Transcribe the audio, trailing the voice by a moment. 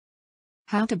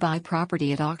How to buy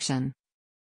property at auction.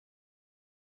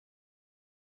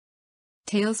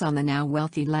 Tales on the now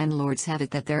wealthy landlords have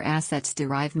it that their assets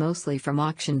derive mostly from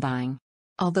auction buying.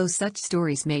 Although such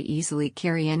stories may easily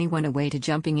carry anyone away to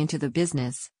jumping into the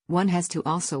business, one has to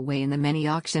also weigh in the many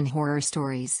auction horror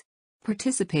stories.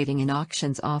 Participating in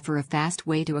auctions offer a fast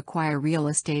way to acquire real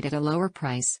estate at a lower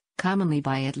price, commonly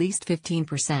by at least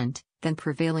 15%, than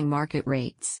prevailing market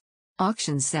rates.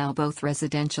 Auctions sell both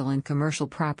residential and commercial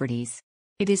properties.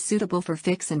 It is suitable for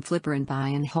fix and flipper and buy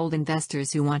and hold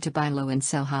investors who want to buy low and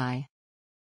sell high.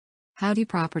 How do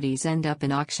properties end up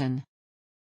in auction?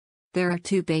 There are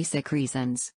two basic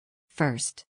reasons.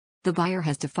 First, the buyer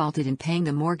has defaulted in paying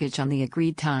the mortgage on the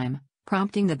agreed time,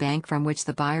 prompting the bank from which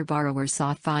the buyer-borrower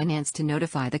sought finance to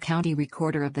notify the county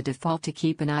recorder of the default to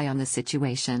keep an eye on the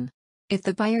situation. If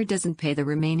the buyer doesn't pay the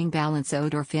remaining balance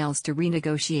owed or fails to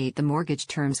renegotiate the mortgage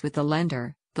terms with the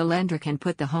lender can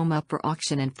put the home up for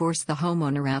auction and force the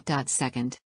homeowner out.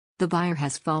 Second, the buyer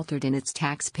has faltered in its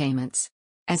tax payments.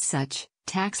 As such,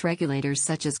 tax regulators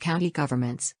such as county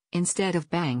governments, instead of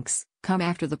banks, come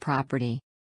after the property.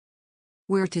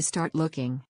 Where to start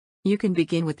looking? You can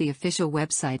begin with the official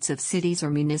websites of cities or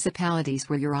municipalities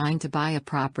where you're eyeing to buy a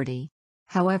property.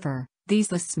 However, these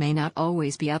lists may not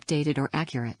always be updated or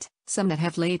accurate. Some that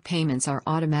have late payments are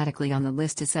automatically on the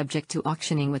list as subject to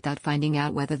auctioning without finding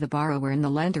out whether the borrower and the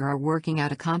lender are working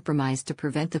out a compromise to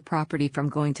prevent the property from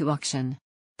going to auction.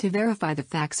 To verify the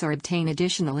facts or obtain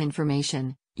additional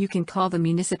information, you can call the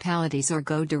municipalities or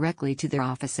go directly to their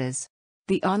offices.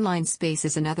 The online space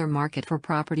is another market for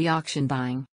property auction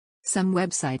buying. Some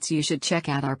websites you should check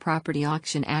out are Property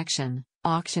Auction Action,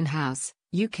 Auction House,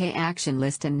 UK Action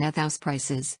List and Nethouse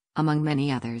Prices, among many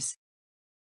others.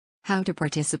 How to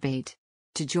participate.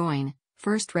 To join,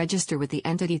 first register with the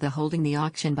entity holding the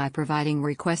auction by providing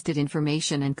requested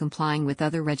information and complying with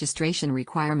other registration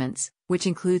requirements, which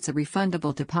includes a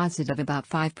refundable deposit of about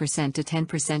 5% to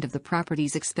 10% of the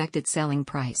property's expected selling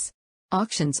price.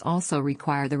 Auctions also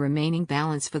require the remaining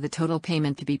balance for the total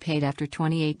payment to be paid after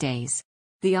 28 days.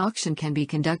 The auction can be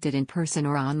conducted in person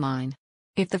or online.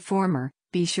 If the former,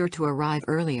 be sure to arrive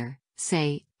earlier,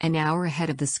 say, an hour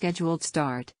ahead of the scheduled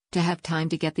start, to have time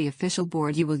to get the official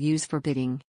board you will use for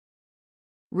bidding.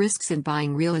 Risks in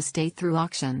buying real estate through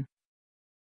auction.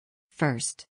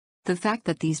 First, the fact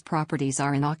that these properties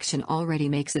are in auction already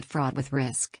makes it fraught with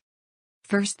risk.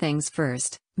 First things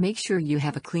first, make sure you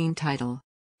have a clean title.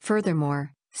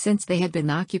 Furthermore, since they had been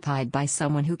occupied by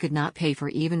someone who could not pay for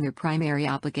even their primary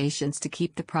obligations to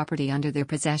keep the property under their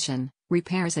possession,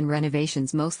 repairs and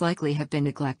renovations most likely have been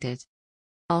neglected.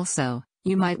 Also,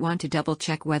 you might want to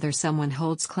double-check whether someone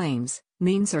holds claims,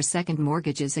 liens or second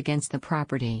mortgages against the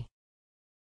property.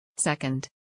 Second,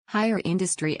 hire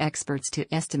industry experts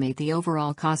to estimate the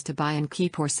overall cost to buy and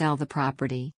keep or sell the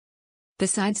property.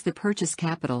 Besides the purchase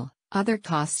capital, other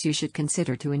costs you should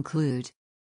consider to include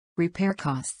repair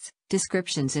costs.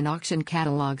 Descriptions in auction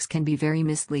catalogs can be very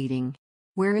misleading.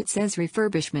 Where it says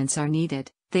refurbishments are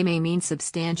needed, they may mean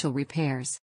substantial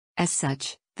repairs. As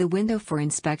such, the window for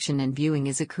inspection and viewing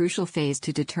is a crucial phase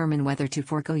to determine whether to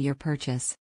forego your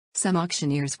purchase. Some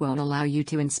auctioneers won't allow you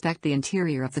to inspect the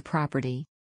interior of the property.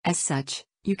 As such,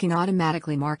 you can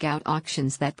automatically mark out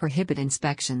auctions that prohibit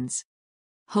inspections.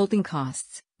 Holding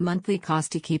costs, monthly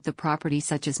cost to keep the property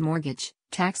such as mortgage,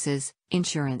 taxes,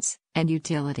 insurance, and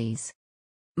utilities.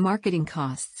 Marketing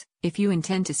costs. If you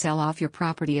intend to sell off your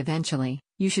property eventually,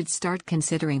 you should start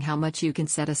considering how much you can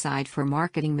set aside for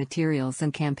marketing materials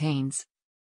and campaigns.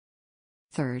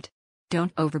 Third,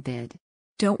 don't overbid.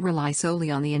 Don't rely solely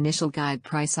on the initial guide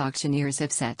price auctioneers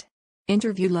have set.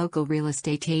 Interview local real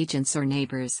estate agents or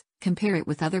neighbors, compare it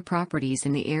with other properties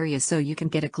in the area so you can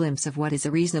get a glimpse of what is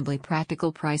a reasonably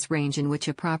practical price range in which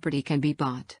a property can be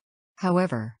bought.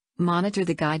 However, monitor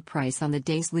the guide price on the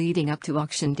days leading up to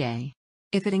auction day.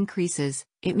 If it increases,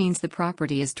 it means the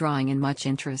property is drawing in much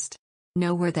interest.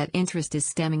 Know where that interest is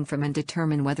stemming from and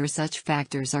determine whether such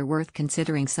factors are worth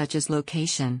considering, such as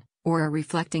location, or are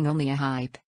reflecting only a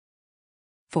hype.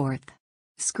 Fourth,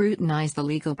 scrutinize the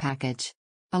legal package.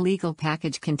 A legal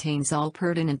package contains all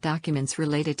pertinent documents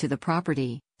related to the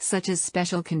property, such as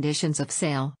special conditions of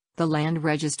sale, the land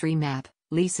registry map,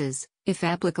 leases, if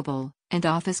applicable, and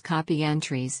office copy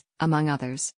entries, among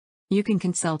others. You can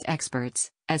consult experts,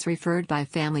 as referred by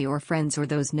family or friends or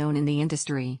those known in the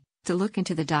industry, to look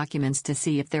into the documents to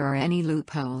see if there are any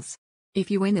loopholes.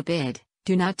 If you win the bid,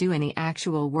 do not do any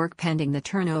actual work pending the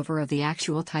turnover of the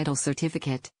actual title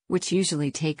certificate, which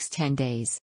usually takes 10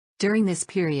 days. During this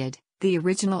period, the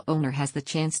original owner has the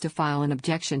chance to file an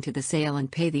objection to the sale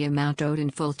and pay the amount owed in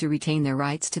full to retain their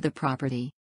rights to the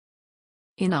property.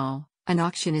 In all, An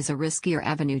auction is a riskier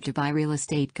avenue to buy real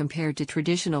estate compared to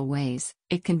traditional ways.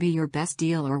 It can be your best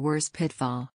deal or worst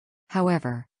pitfall.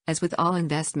 However, as with all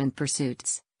investment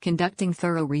pursuits, conducting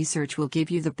thorough research will give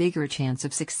you the bigger chance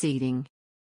of succeeding.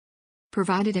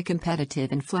 Provided a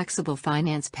competitive and flexible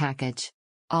finance package.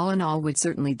 All in all, would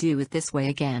certainly do it this way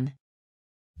again.